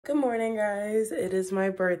Good morning, guys. It is my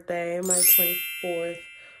birthday, my 24th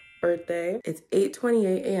birthday. It's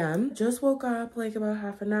 8:28 a.m. Just woke up like about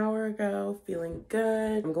half an hour ago, feeling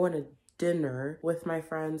good. I'm going to dinner with my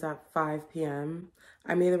friends at 5 p.m.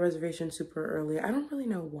 I made the reservation super early. I don't really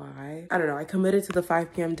know why. I don't know. I committed to the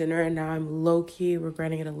 5 p.m. dinner and now I'm low-key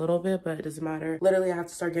regretting it a little bit, but it doesn't matter. Literally, I have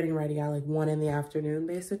to start getting ready at like 1 in the afternoon,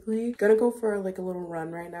 basically. Gonna go for like a little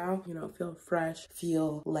run right now. You know, feel fresh,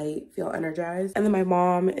 feel light, feel energized. And then my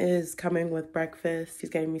mom is coming with breakfast. She's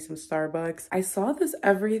getting me some Starbucks. I saw this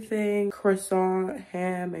everything croissant,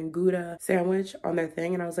 ham, and Gouda sandwich on their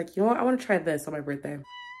thing. And I was like, you know what? I want to try this on my birthday.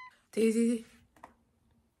 Daisy.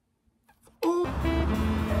 Ooh.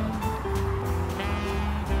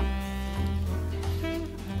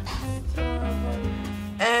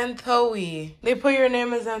 Antoie. They put your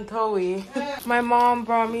name as Antoie. My mom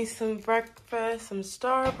brought me some breakfast, some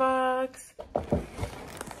Starbucks.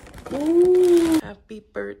 Ooh. Happy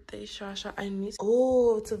birthday, Shasha. I need.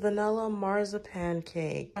 Oh, it's a vanilla marzipan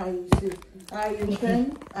cake. Are you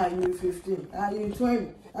 10? Are you 15? Are you 20?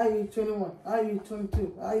 Are you 21? Are you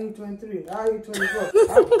 22? Are you 23? Are you 24?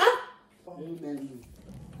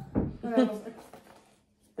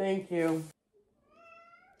 Thank you.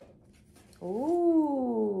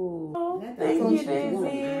 Ooh. Oh, thank you,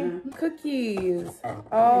 Daisy. Cookies.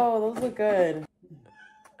 Oh, those look good.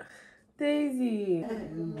 Daisy.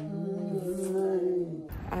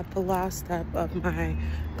 At the last step of my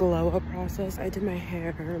glow up process, I did my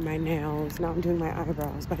hair, my nails. Now I'm doing my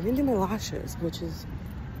eyebrows, but I didn't do my lashes, which is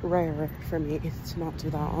rare for me to not do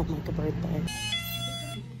that on like a birthday.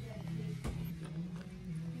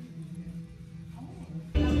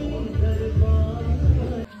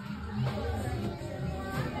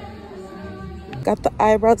 Got the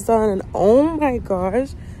eyebrows done and oh my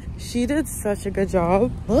gosh, she did such a good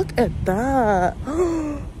job. Look at that.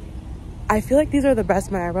 I feel like these are the best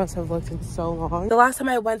my eyebrows have looked in so long. The last time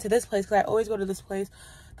I went to this place, because I always go to this place,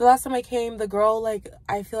 the last time I came, the girl, like,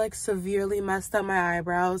 I feel like severely messed up my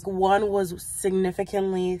eyebrows. One was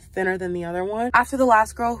significantly thinner than the other one. After the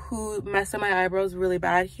last girl who messed up my eyebrows really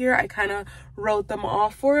bad here, I kind of wrote them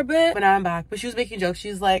off for a bit, but now I'm back. But she was making jokes.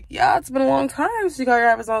 She's like, yeah, it's been a long time since you got your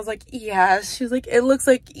eyebrows. I was like, yeah. She was like, it looks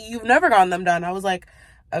like you've never gotten them done. I was like,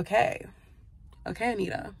 okay. Okay,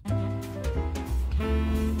 Anita.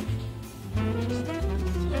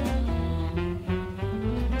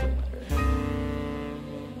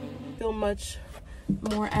 Feel much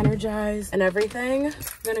more energized and everything. I'm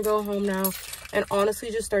gonna go home now and honestly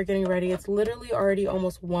just start getting ready. It's literally already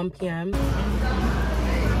almost 1 p.m.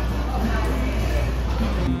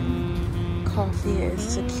 Coffee is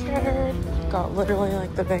secured. Got literally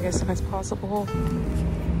like the biggest size possible.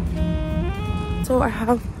 So I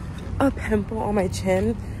have a pimple on my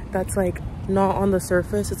chin that's like not on the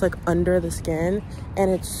surface, it's like under the skin and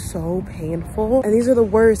it's so painful. And these are the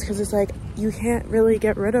worst because it's like you can't really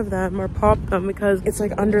get rid of them or pop them because it's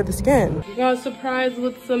like under the skin. Got surprised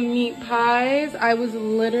with some meat pies. I was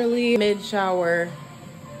literally mid-shower,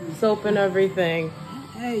 soap and everything.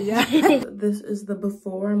 Hey, yeah. This is the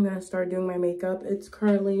before. I'm gonna start doing my makeup. It's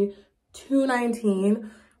currently 2:19.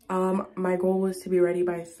 My goal was to be ready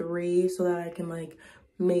by 3 so that I can like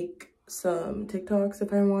make some TikToks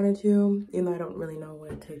if I wanted to, even though I don't really know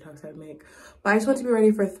what TikToks I'd make. But I just want to be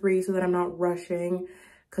ready for 3 so that I'm not rushing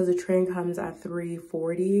because the train comes at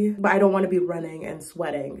 3:40. But I don't want to be running and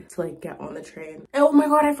sweating to like get on the train. And oh my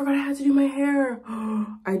god, I forgot I had to do my hair.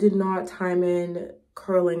 I did not time in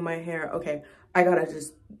curling my hair. Okay, I gotta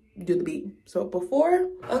just do the beat. So before.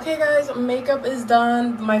 Okay guys, makeup is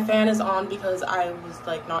done. My fan is on because I was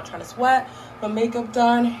like not trying to sweat. But makeup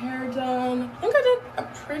done, hair done. I think I did a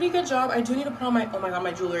pretty good job. I do need to put on my, oh my god,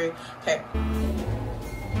 my jewelry. Okay.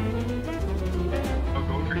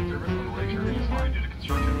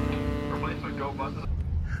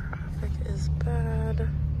 Traffic is bad.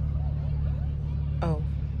 Oh,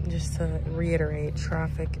 just to reiterate,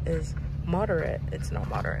 traffic is moderate. It's not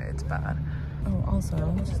moderate, it's bad. Oh, also,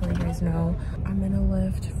 just so you guys know, I'm in a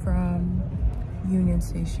Lyft from Union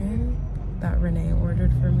Station that Renee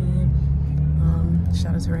ordered for me.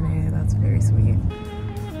 Shout out to Renee, that's very sweet.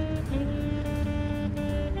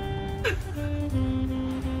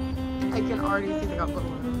 I can already see the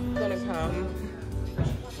balloon. Gonna come.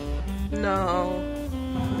 No.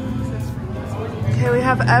 Okay, we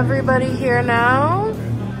have everybody here now.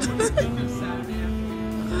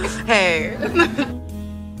 Hey.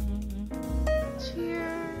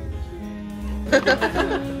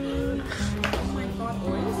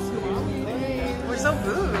 We're so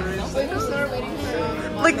good.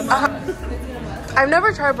 Like, I've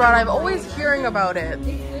never tried brown. I'm always hearing about it.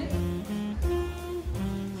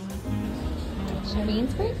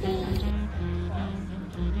 Charmaine's birthday.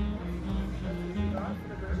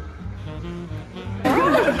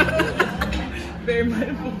 Very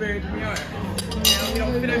mindful, very demure. We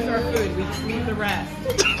don't finish our food, we just leave the rest.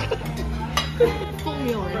 Full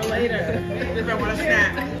meal For later, if I want a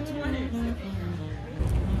snack.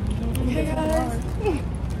 Hey guys.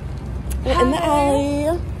 We're in the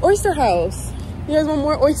alley. Oyster House. You guys want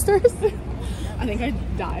more oysters? I think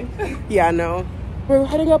I'd die. Yeah, no. We're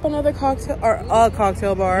heading up another cocktail, or a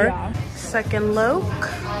cocktail bar. Yeah. Second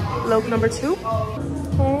Loke number 2. Hey.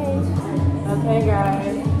 Okay,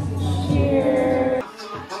 guys. Cheers.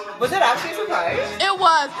 Was it actually a surprise? It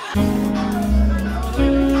was.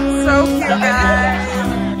 So cute, guys.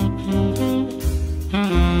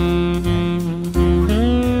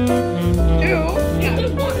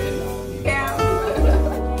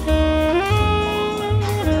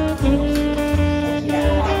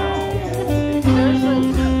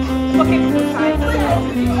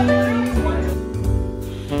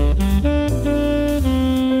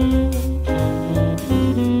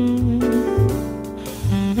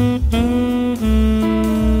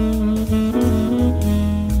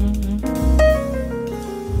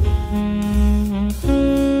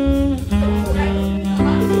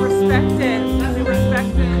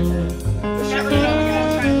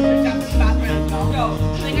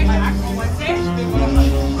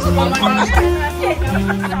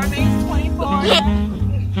 Charmaine's 24. Yes.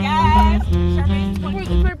 Charmaine's 24.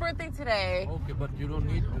 It's my birthday today. Okay, but you don't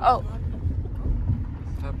need to. Oh.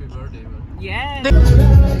 Happy birthday, man. Yes.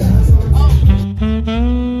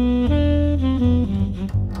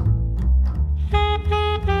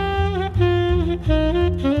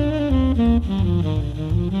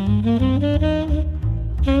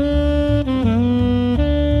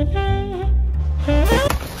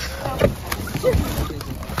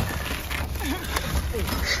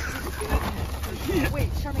 Wait,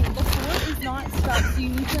 Charmaine, the floor is not stuck, so you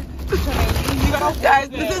need to... Charmaine, you gotta... Guys,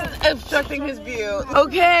 this is obstructing his view.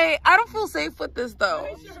 Okay, I don't feel safe with this though.